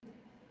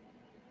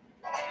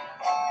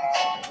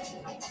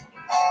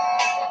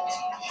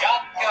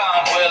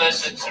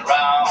sits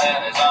around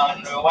in his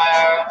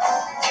underwear,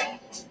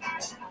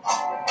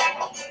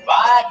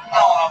 biting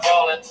on a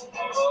bullet,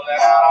 pulling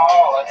out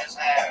all of his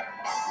hair.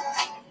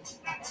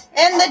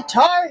 And the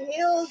Tar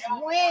Heels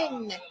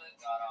win.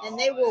 And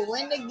they will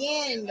win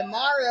again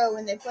tomorrow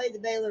when they play the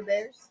Baylor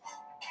Bears.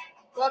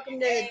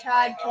 Welcome to the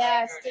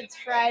Toddcast. It's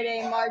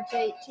Friday, March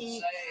 18th.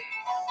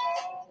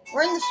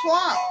 We're in the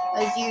swamp,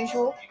 as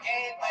usual.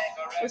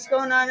 What's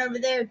going on over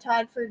there,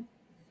 Toddford?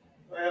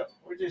 Well,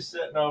 we're just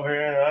sitting over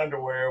here in our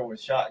underwear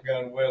with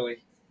Shotgun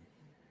Willie.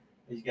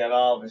 He's got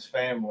all of his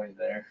family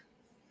there.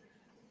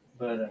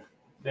 But a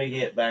big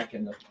hit back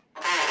in the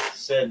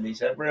 70s.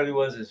 That really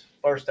was his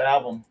first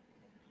album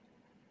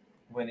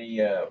when he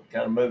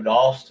kind of moved to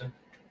Austin,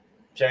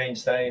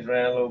 changed things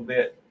around a little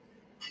bit.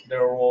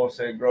 Daryl Roy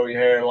said, grow your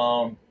hair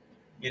long,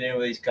 get in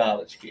with these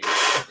college kids.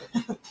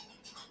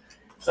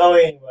 So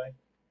anyway,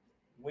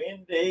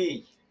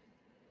 windy.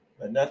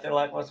 But nothing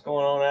like what's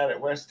going on out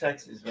at West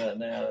Texas right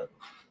now.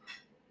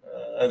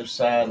 Other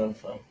side of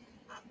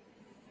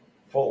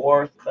Fort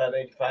Worth, about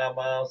 85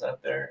 miles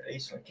out there,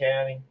 Eastland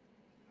County.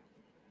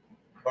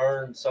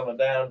 Burned some of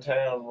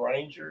downtown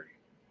Ranger.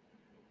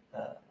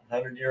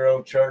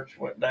 100-year-old church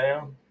went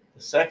down.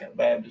 The Second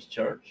Baptist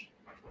Church,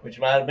 which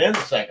might have been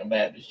the Second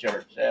Baptist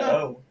Church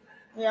in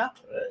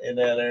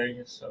that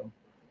area. So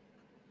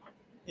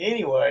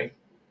anyway,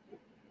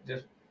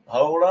 just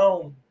hold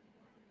on.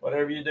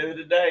 Whatever you do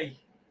today,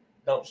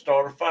 don't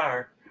start a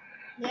fire.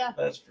 Yeah,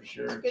 that's for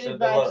sure. Good So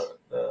advice.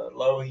 the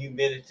low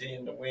humidity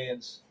and the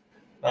winds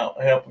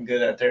not helping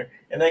good out there,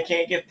 and they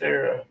can't get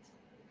their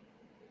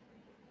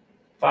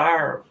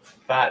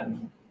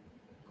firefighting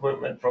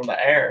equipment from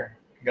the air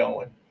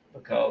going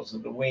because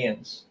of the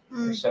winds.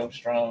 They're so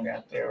strong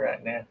out there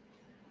right now.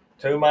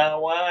 2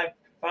 mile wide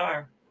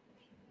fire.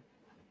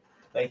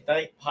 They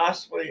think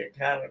possibly it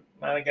kind of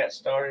might have got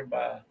started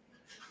by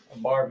a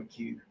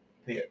barbecue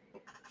pit.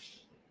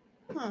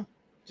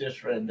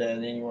 Just read that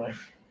anyway.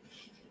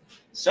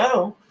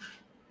 So,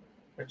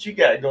 what you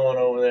got going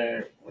over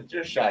there with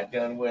your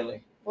Shotgun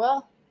Willie?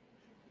 Well,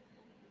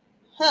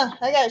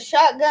 I got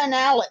Shotgun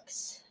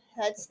Alex.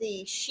 That's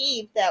the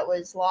sheep that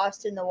was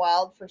lost in the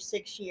wild for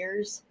 6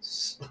 years.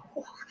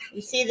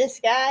 You see this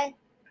guy?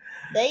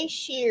 They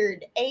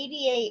sheared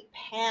 88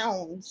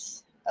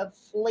 pounds of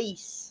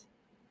fleece.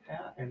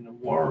 How in the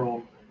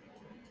world?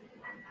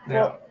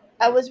 Well,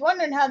 I was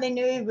wondering how they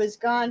knew he was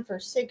gone for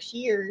 6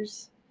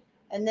 years.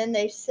 And then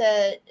they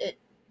said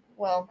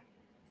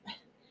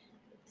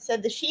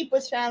the sheep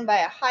was found by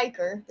a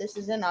hiker. This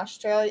is in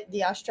Australia,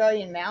 the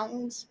Australian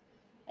mountains.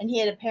 And he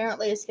had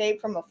apparently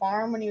escaped from a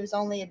farm when he was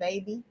only a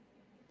baby.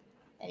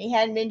 And he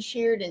hadn't been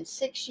sheared in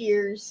 6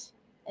 years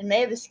and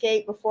may have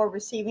escaped before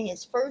receiving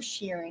his first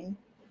shearing.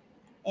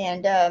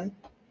 And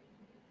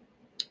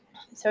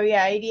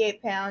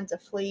 88 pounds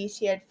of fleece.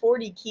 He had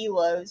 40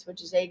 kilos,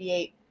 which is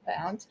 88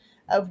 pounds,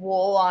 of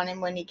wool on him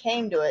when he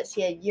came to us.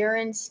 He had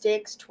urine,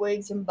 sticks,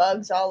 twigs, and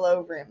bugs all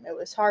over him. It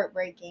was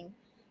heartbreaking.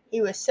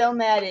 He was so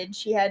matted,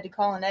 she had to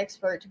call an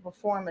expert to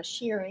perform a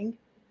shearing.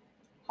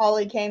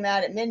 Holly came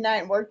out at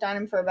midnight and worked on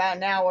him for about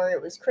an hour.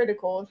 It was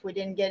critical if we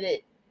didn't get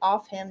it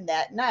off him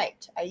that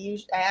night. I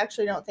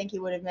actually don't think he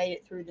would have made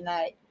it through the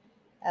night.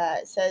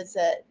 It says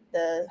that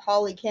the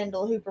Holly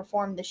Kendall who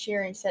performed the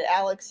shearing said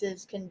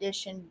Alex's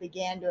condition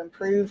began to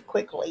improve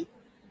quickly.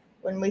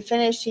 When we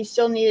finished, he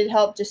still needed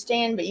help to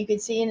stand, but you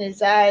could see in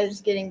his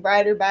eyes getting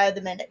brighter by the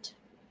minute.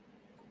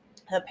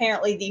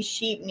 Apparently, these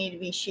sheep need to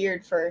be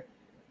sheared for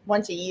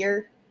once a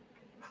year,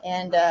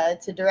 and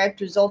it's a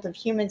direct result of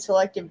human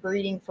selective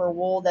breeding for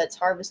wool that's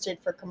harvested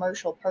for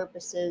commercial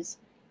purposes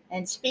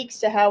and speaks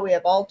to how we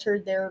have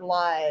altered their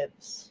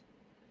lives.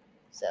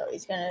 So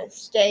he's going to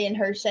stay in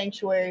her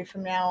sanctuary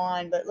from now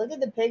on. But look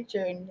at the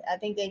picture, and I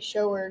think they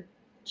show her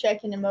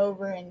checking him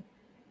over and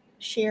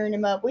shearing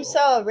him up. We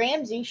saw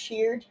Ramsey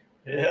sheared.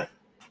 Yeah.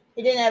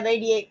 He didn't have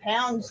 88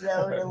 pounds,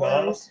 though, to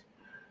lose.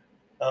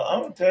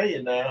 I'm going to tell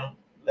you now,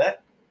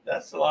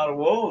 that's a lot of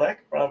wool. That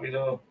could probably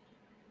do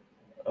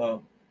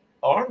an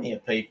army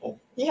of people.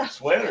 Yeah,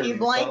 sweaters. A few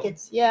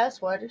blankets. Yeah,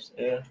 sweaters.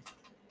 Yeah.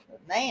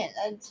 But man,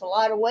 that's a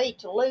lot of weight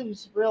to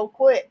lose real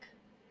quick.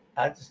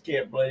 I just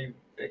can't believe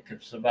it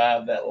could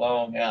survive that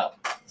long out.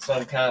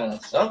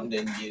 Something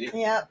didn't get it.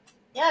 Yeah.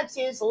 Yeah,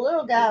 he was a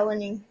little guy when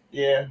he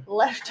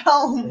left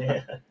home.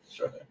 Yeah,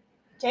 that's right.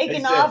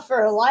 Taking off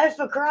for a life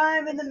of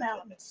crime in the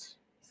mountains.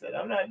 He said,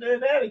 I'm not doing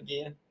that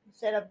again. He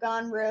said, I've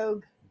gone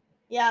rogue.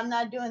 Yeah, I'm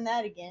not doing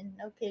that again.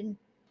 No kidding.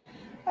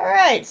 All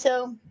right,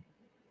 so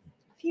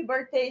a few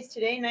birthdays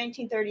today.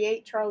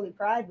 1938, Charley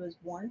Pride was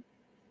born.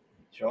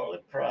 Charley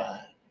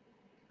Pride.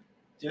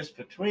 Just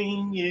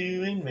between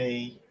you and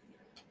me.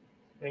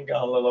 Been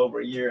gone a little over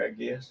a year, I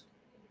guess.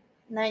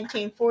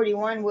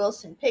 1941,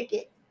 Wilson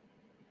Pickett.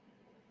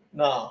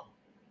 No.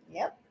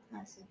 Yep,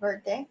 that's his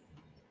birthday.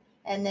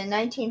 And then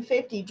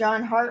 1950,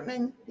 John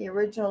Hartman, the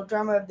original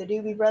drummer of the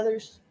Doobie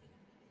Brothers.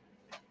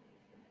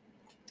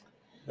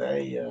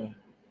 They're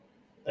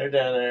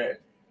down there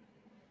at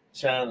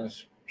China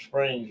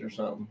Springs or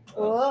something.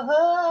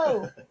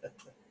 Whoa!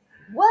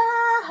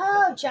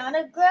 Whoa!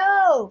 China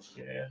Grove.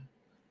 Yeah.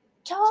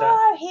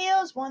 Tar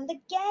Heels won the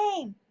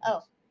game.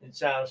 Oh, And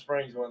Shiloh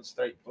Springs won the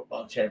state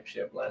football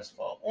championship last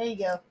fall. there you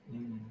go.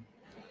 Mm.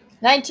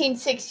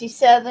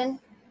 1967,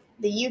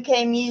 the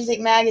UK music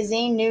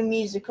magazine New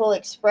Musical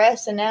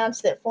Express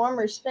announced that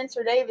former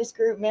Spencer Davis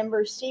Group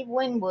member Steve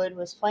Winwood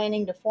was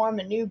planning to form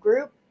a new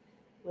group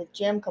with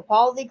Jim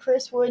Capaldi,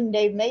 Chris Wood, and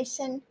Dave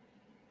Mason.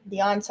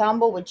 The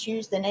ensemble would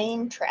choose the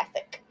name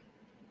Traffic.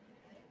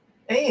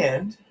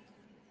 And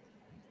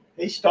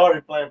he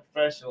started playing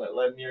professional at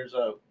 11 years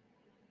old.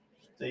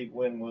 Steve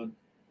Winwood.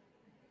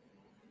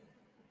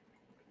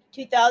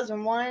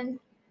 2001,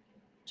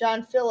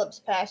 John Phillips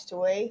passed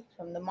away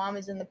from the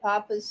Mamas and the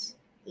Papas.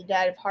 He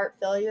died of heart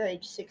failure,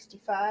 age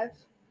 65.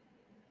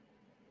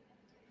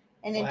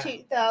 And in Wow.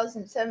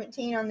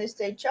 2017, on this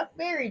day, Chuck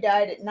Berry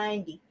died at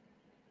 90.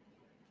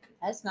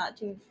 That's not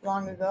too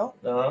long ago.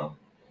 No.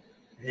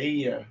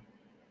 He,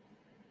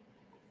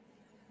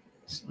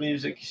 this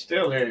music, you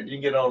still hear it. You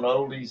get on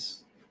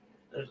oldies,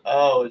 there's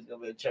always going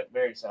to be a Chuck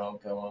Berry song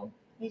come on.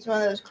 He's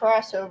one of those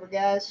crossover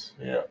guys.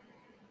 Yeah.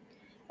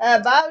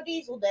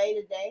 Biodiesel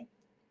Day today.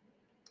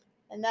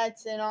 And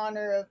that's in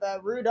honor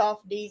of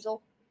Rudolph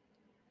Diesel.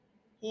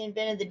 He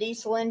invented the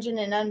diesel engine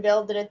and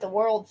unveiled it at the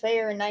World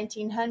Fair in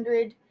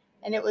 1900.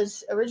 And it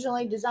was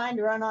originally designed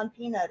to run on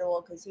peanut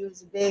oil because he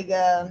was a big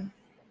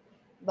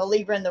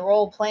believer in the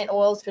role plant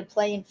oils could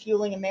play in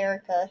fueling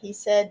America. He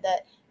said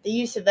that the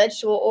use of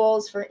vegetable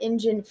oils for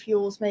engine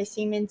fuels may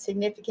seem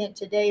insignificant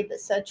today, but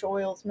such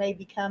oils may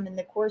become in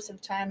the course of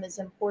time as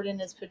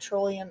important as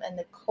petroleum and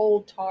the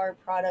coal tar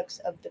products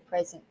of the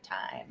present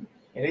time.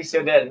 And he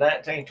said that in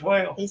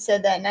 1912. He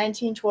said that in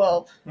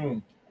 1912.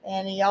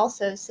 And he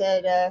also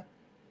said,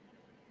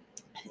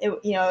 it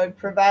would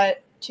provide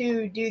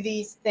to do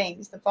these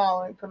things, the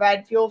following: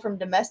 provide fuel from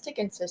domestic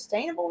and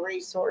sustainable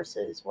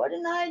resources. What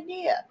an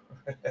idea.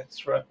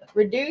 That's right.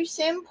 Reduce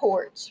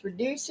imports,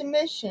 reduce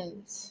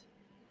emissions.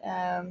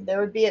 There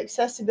would be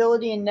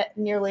accessibility in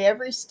nearly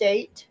every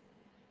state.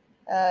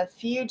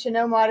 Few to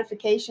no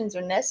modifications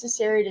are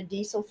necessary to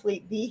diesel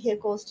fleet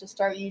vehicles to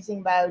start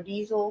using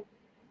biodiesel,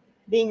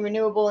 being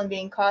renewable and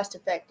being cost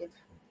effective.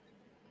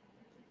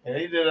 And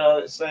he did all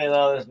that, saying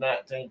all this in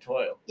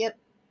 1912.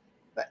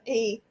 But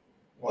he,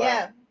 Wow.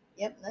 yeah,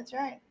 yep, that's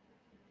right.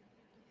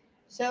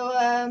 So,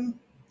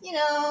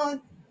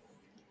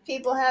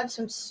 people have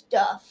some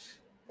stuff.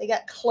 They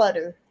got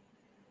clutter.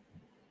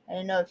 I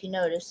don't know if you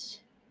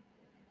noticed.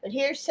 But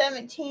here's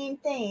 17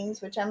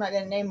 things, which I'm not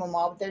going to name them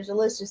all, but there's a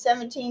list of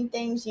 17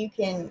 things you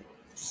can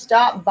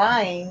stop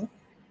buying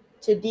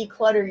to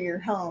declutter your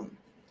home.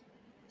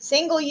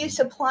 Single-use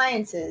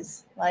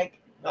appliances, like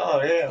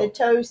Oh, yeah. the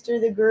toaster,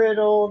 the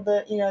griddle,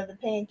 the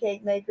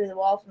pancake maker, the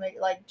waffle maker.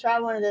 Like, try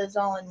one of those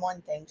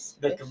all-in-one things.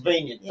 The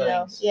convenient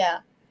things. Yeah,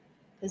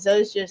 because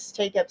those just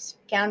take up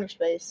counter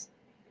space.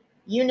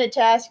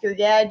 Unitasker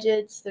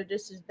gadgets, they're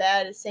just as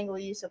bad as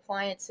single-use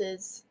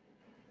appliances.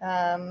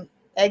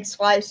 Egg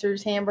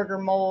slicers, hamburger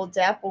molds,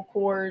 apple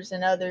cores,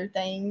 and other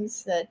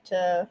things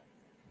that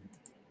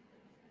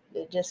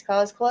just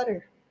cause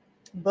clutter.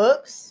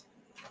 Books,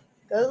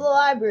 go to the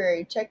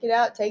library, check it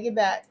out, take it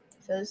back.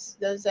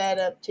 Those add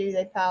up too.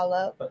 They pile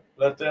up.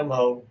 Let them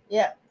hold.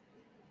 Yeah.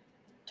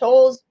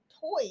 Toys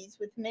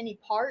with many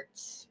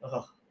parts,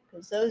 Oh,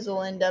 because those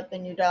will end up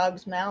in your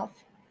dog's mouth.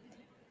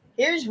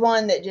 Here's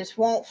one that just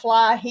won't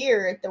fly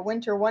here at the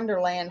Winter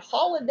Wonderland: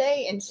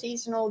 holiday and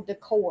seasonal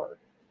decor.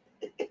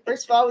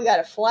 First of all, we got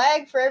a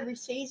flag for every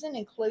season,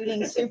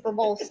 including Super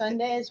Bowl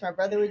Sunday, as my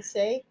brother would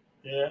say.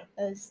 yeah.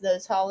 As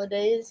those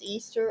holidays: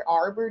 Easter,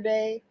 Arbor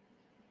Day.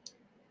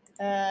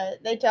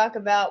 They talk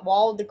about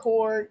wall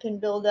decor can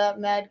build up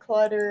mad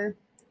clutter.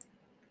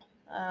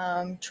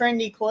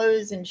 Trendy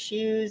clothes and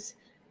shoes.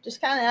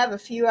 Just kind of have a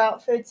few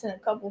outfits and a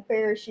couple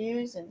pair of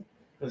shoes, and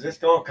Because it's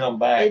going to come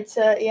back. it's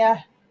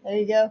yeah. There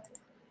you go.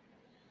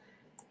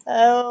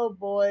 Oh,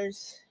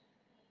 boys.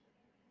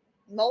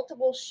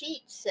 Multiple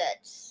sheet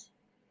sets.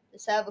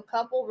 Just have a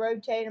couple,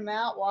 rotate them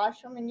out,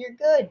 wash them, and you're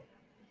good.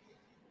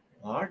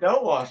 Or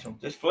don't wash them.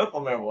 Just flip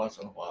them every once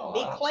in a while.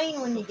 Be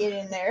clean when you get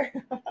in there.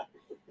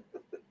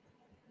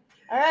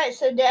 All right,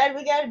 so, Dad,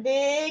 we got a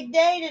big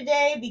day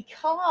today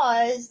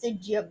because the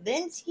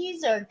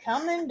Javinskys are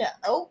coming to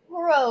Oak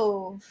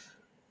Grove.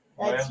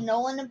 That's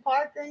Nolan and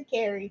Parker and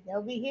Carrie.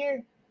 They'll be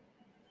here.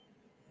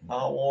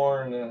 I'll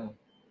warn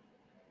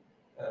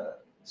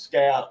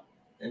Scout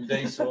and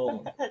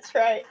Diesel That's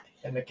right.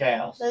 and the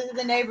cows. Those are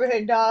the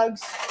neighborhood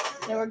dogs.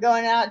 And we're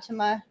going out to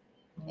my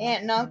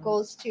aunt and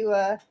uncle's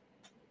to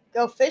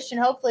go fishing.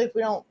 Hopefully, if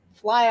we don't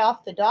fly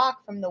off the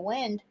dock from the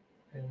wind.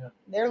 Yeah,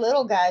 They're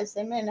little guys.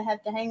 They may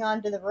have to hang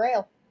on to the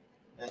rail.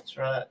 that's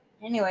right.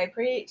 Anyway,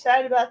 pretty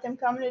excited about them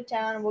coming to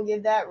town, and we'll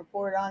give that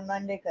report on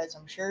Monday because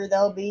I'm sure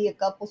there'll be a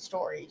couple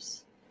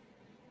stories.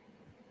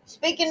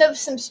 Speaking of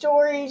some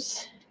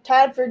stories,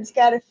 Toddford's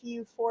got a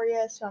few for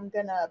you, so I'm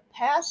going to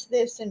pass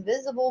this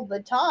invisible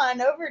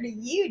baton over to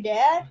you,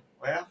 Dad.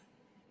 Well,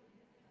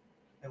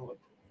 it will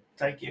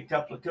take you a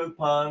couple of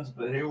coupons,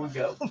 but here we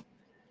go.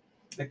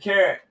 The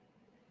carrot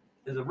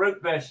is a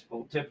root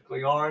vegetable,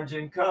 typically orange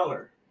in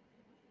color.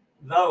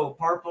 though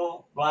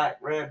purple, black,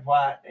 red,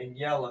 white, and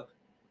yellow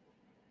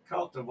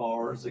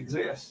cultivars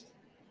exist.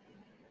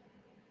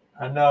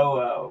 I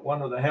know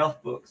one of the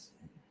health books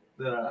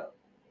that I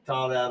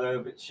taught out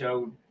of it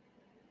showed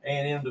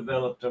A&M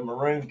developed a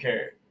maroon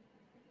carrot.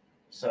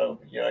 So,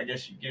 I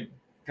guess you could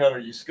color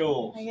your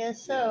schools. I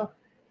guess so.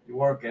 You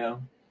work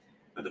out.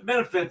 But the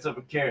benefits of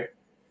a carrot.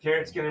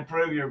 Carrots can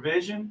improve your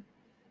vision.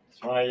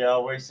 That's why you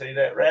always see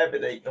that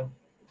rabbit eating them,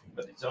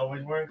 but he's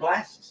always wearing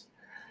glasses.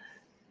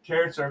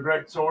 Carrots are a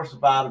great source of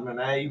vitamin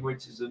A,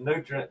 which is a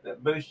nutrient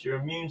that boosts your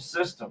immune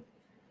system,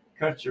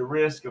 cuts your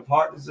risk of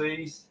heart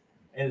disease,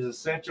 and is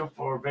essential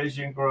for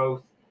vision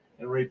growth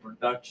and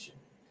reproduction.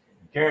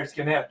 Carrots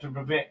can help to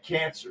prevent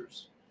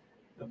cancers.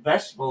 The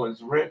vegetable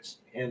is rich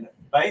in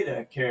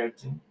beta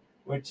carotene,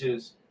 which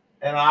is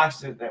an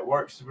oxidant that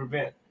works to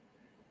prevent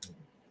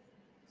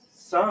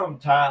some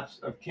types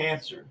of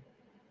cancer.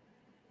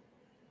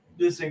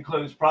 This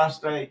includes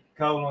prostate,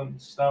 colon,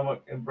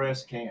 stomach, and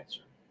breast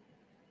cancer.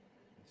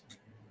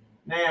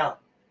 Now,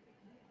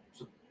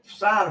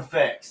 side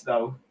effects,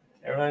 though.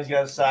 Everything's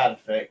got a side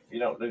effect if you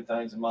don't do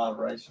things in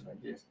moderation, I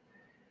guess.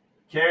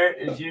 Carrot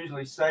is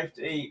usually safe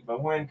to eat,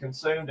 but when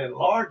consumed in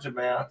large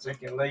amounts, it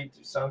can lead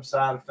to some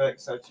side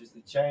effects, such as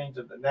the change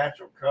of the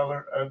natural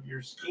color of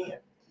your skin,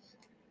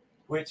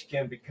 which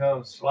can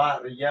become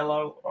slightly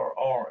yellow or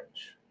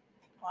orange.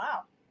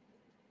 Wow.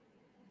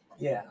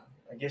 Yeah,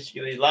 I guess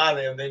you could eat a lot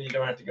of them, then you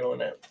don't have to go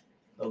in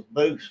those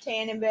booths.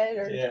 Tanning bed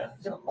or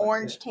the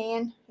orange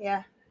tan.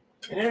 Yeah.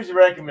 And here's the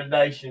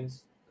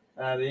recommendations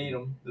to eat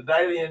them. The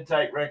daily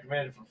intake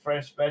recommended for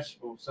fresh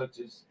vegetables such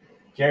as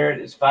carrot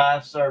is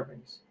 5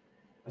 servings.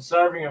 A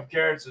serving of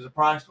carrots is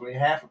approximately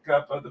half a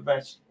cup of the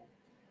vegetable.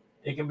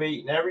 It can be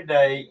eaten every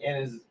day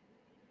and is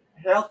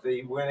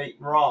healthy when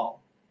eaten raw,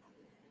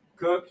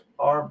 cooked,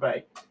 or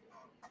baked.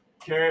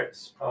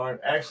 Carrots are an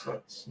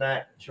excellent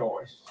snack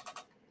choice.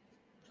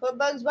 That's what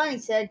Bugs Bunny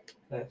said.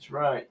 That's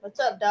right. What's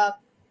up, Doc?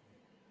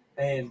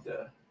 And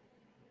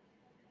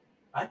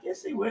I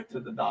guess he went to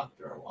the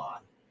doctor a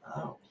lot.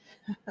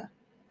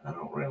 I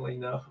don't really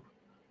know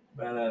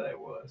about how that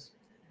was.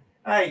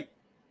 Hey,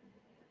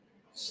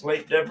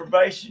 sleep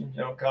deprivation,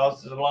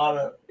 causes a lot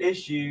of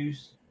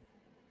issues.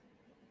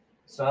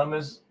 Some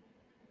is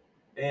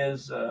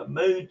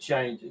mood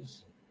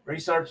changes.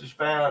 Researchers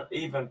found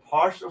even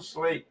partial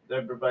sleep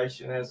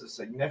deprivation has a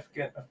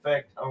significant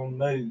effect on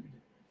mood.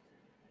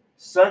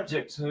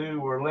 Subjects who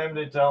were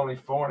limited to only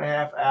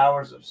 4.5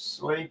 hours of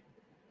sleep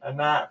a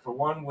night for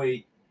 1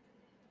 week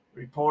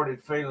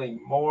reported feeling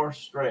more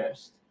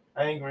stressed,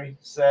 angry,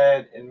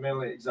 sad, and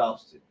mentally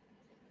exhausted.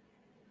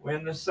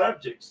 When the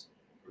subjects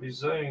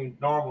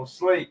resumed normal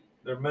sleep,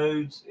 their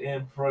moods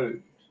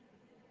improved.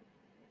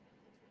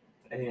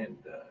 And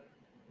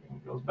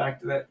it goes back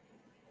to that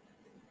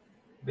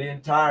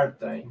being tired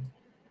thing.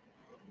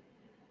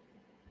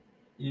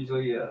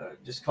 Usually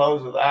just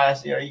close with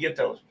eyes. You get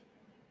those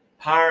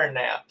power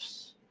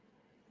naps.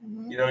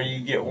 Mm-hmm. You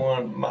get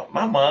one.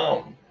 My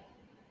mom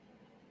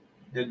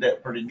did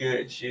that pretty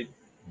good.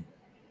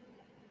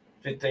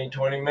 15,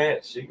 20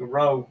 minutes, she could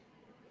roll.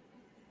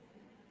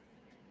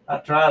 I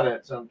try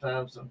that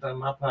sometimes. Sometimes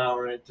my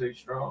power ain't too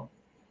strong.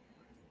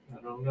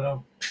 I don't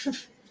know.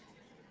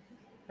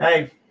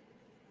 Hey,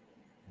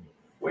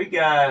 we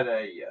got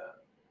a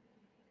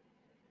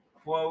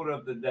quote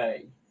of the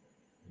day.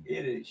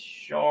 It is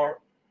short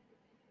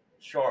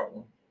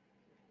one,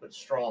 but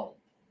strong.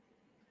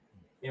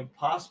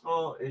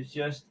 Impossible is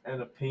just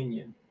an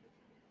opinion.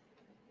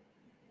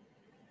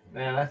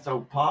 Now, that's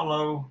old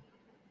Paulo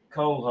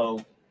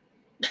Coelho.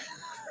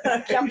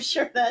 I'm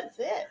sure that's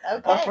it.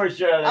 Okay. I'm pretty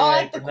sure I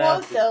like the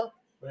quote, though.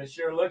 But it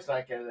sure looks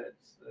like it.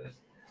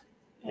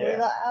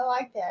 Yeah. I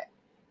like that.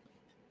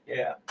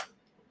 Yeah.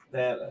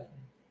 That,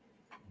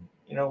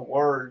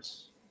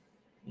 words,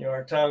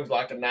 our tongue's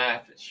like a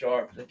knife. It's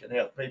sharp. It can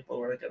help people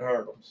or it can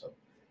hurt them. So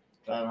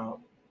try to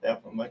help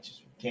them as much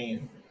as we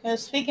can.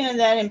 Speaking of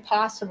that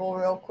impossible,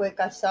 real quick,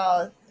 I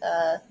saw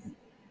a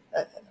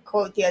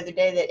quote the other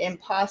day that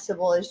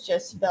impossible is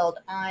just spelled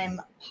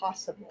I'm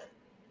possible.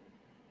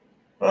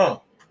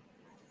 Oh.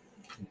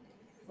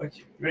 What,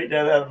 you read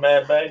that out of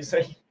Mad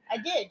Magazine? I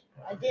did.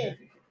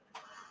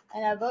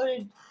 And I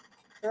voted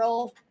for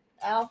old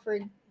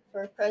Alfred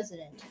for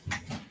president.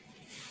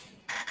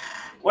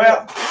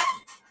 Well,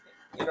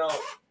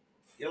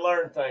 you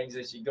learn things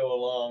as you go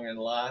along in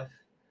life.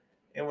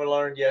 And we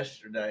learned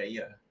yesterday,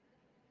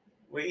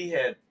 we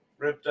had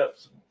ripped up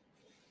some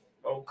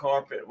old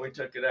carpet. We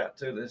took it out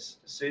to this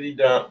city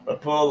dump, a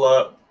pull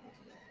up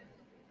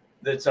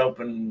that's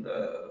open,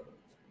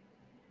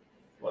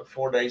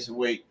 4 days a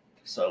week.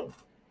 So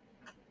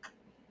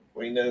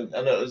I knew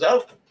it was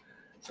open.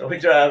 So we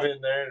drive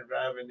in there and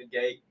drive in the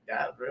gate.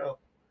 Guy's real.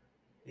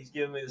 He's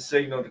giving me the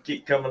signal to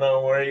keep coming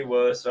on where he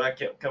was, so I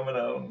kept coming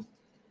on.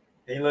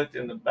 He looked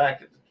in the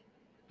back of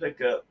the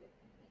pickup.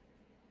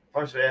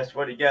 First we asked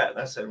what he got, and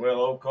I said, well,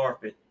 old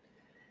carpet.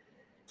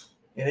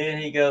 And then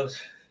he goes,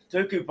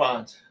 2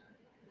 coupons.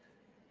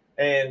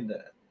 And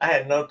I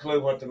had no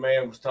clue what the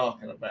man was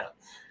talking about.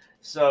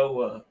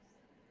 So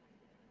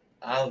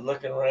I was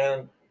looking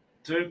around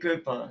 2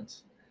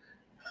 coupons.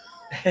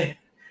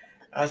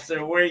 I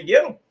said, where you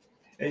get them?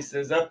 He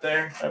says, up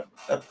there,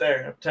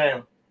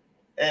 uptown,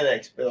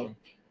 annex building.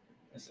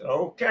 I said,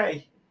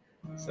 okay.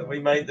 So we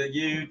made the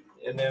U,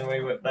 and then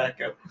we went back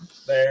up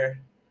there.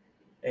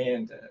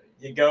 And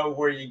you go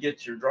where you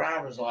get your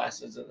driver's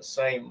license in the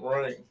same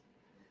room.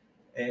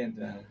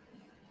 And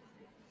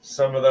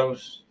some of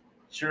those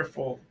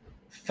cheerful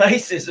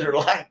faces are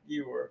like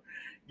you were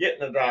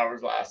getting a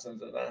driver's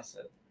license. And I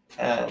said,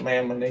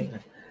 ma'am, I need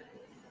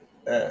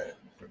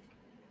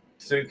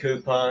 2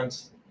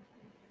 coupons,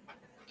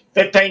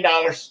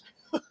 $15.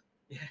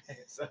 Yeah,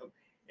 so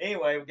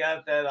anyway, we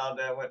got that all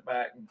done, went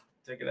back and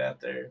took it out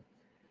there,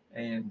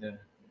 and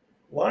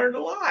learned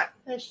a lot.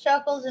 There's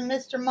Chuckles and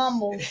Mr.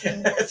 Mumbles.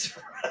 And That's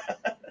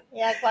right.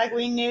 you act like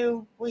we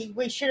knew.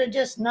 We should have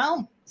just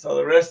known. So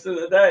the rest of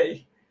the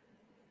day,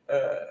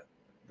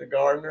 the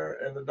gardener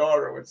and the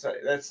daughter would say,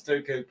 that's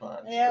 2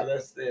 coupons. Yep. Or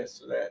that's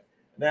this or that.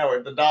 Now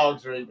the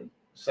dogs are even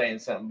saying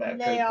something about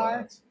They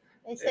coupons.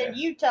 They said,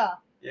 Yeah. Utah,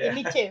 Yeah.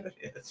 give me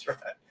 2. That's right.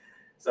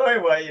 So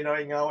anyway, you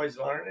can always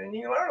learn, and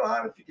you can learn a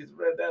lot if you could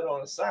read that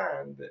on a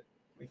sign that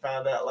we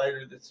found out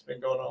later that's been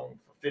going on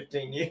for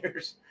 15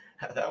 years.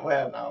 I thought,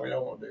 well, no, we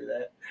don't want to do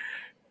that.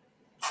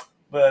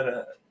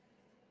 But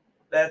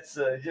that's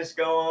just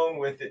go on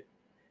with it.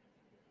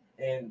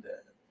 And,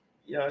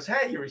 it's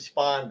how you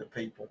respond to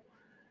people.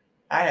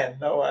 I had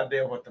no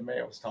idea what the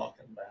man was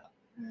talking about.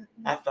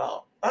 Mm-hmm. I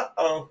thought,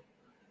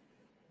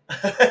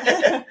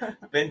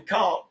 been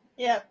caught.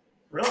 Yep.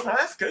 Real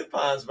nice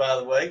coupons, by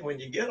the way, when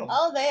you get them.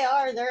 Oh, they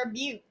are. They're a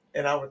beaut.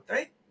 And I would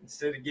think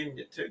instead of giving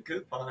you 2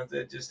 coupons,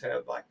 they'd just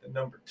have like the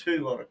number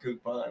 2 on a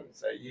coupon and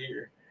say,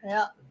 here.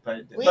 Yeah.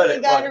 We But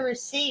even got a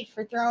receipt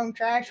for throwing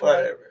trash away.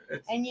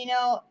 whatever. And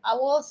I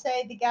will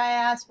say the guy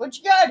asked, what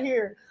you got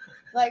here?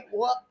 Like,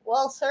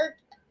 well, sir,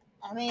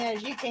 I mean,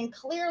 as you can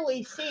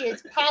clearly see,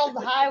 it's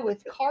piled high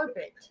with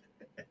carpet.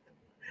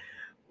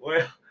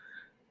 Well,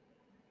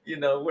 we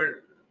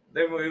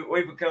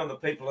become the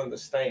people in the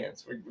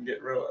stands. We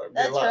get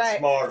a lot right.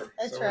 smarter.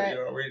 That's so, right.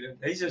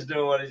 He's just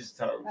doing what he's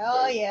told.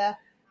 Oh, yeah.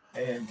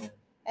 And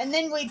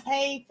then we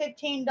pay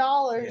 $15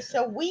 Yeah.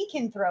 so we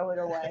can throw it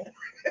away.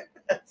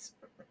 that's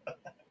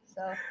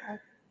So,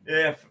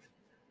 yeah.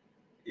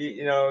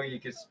 You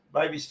could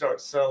maybe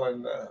start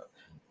selling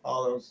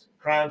all those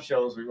crime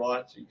shows we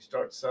watch. You can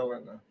start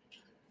selling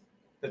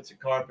bits of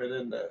carpet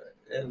in the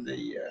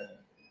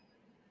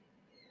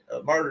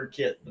murder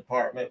kit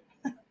department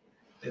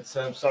at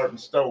some certain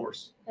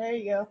stores. there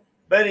you go.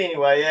 But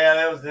anyway, yeah,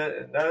 that was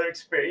another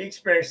experience. You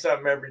experience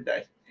something every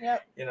day.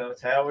 Yep.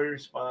 It's how we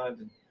respond,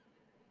 and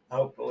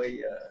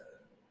hopefully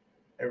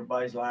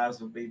everybody's lives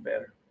will be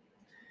better.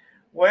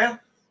 Well,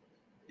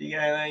 you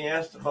got anything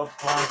else to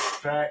multiply,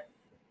 subtract,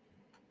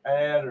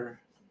 add, or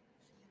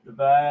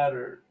divide,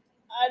 or?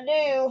 I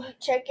do.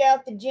 Check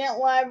out the Gent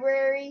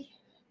Library.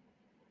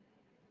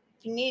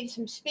 If you need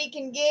some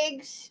speaking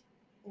gigs,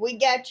 we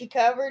got you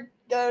covered.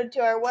 Go to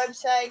our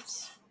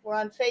websites. We're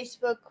on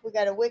Facebook. We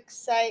got a Wix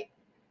site.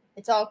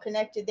 It's all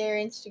connected there.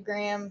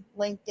 Instagram,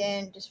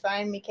 LinkedIn. Just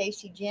find me,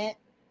 Casey Gent,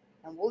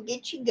 and we'll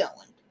get you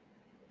going.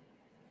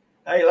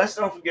 Hey, let's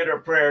don't forget our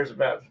prayers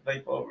about the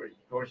people over,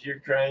 of course,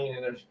 Ukraine,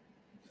 and there's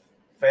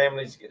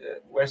families,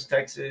 West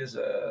Texas,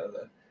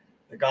 the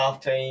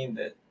golf team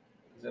that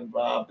is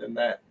involved in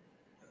that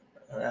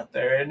out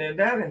there. And then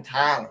down in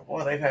Thailand,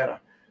 boy, they've had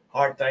a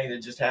hard thing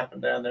that just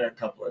happened down there a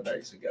couple of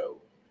days ago.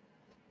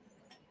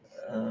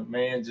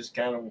 Man, just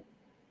kind of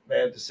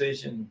bad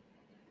decision,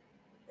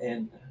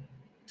 and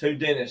 2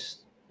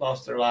 dentists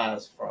lost their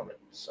lives from it.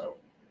 So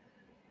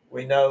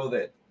we know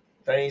that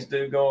things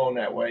do go on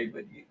that way,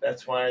 but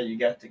that's why you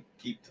got to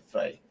keep the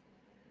faith.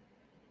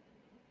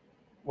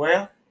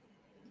 Well,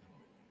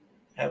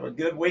 have a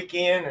good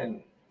weekend,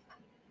 and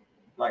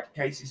like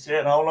Casey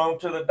said, hold on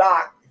to the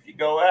dock if you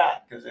go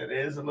out, because it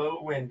is a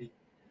little windy.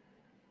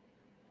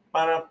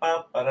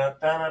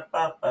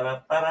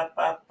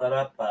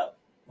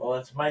 Well,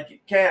 let's make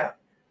it count.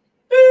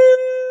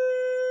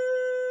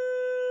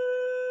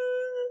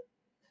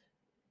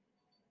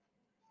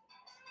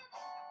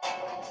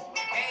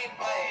 Can't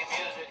play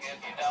music if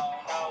you don't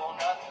know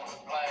nothing to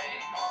play.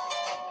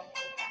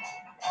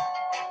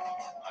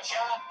 A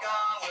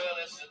shotgun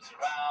Willie sits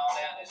around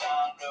in his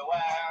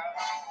underwear,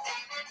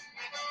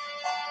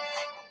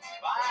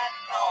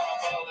 fighting on a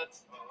bullet,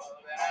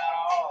 pulling out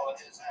all of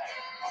his hair.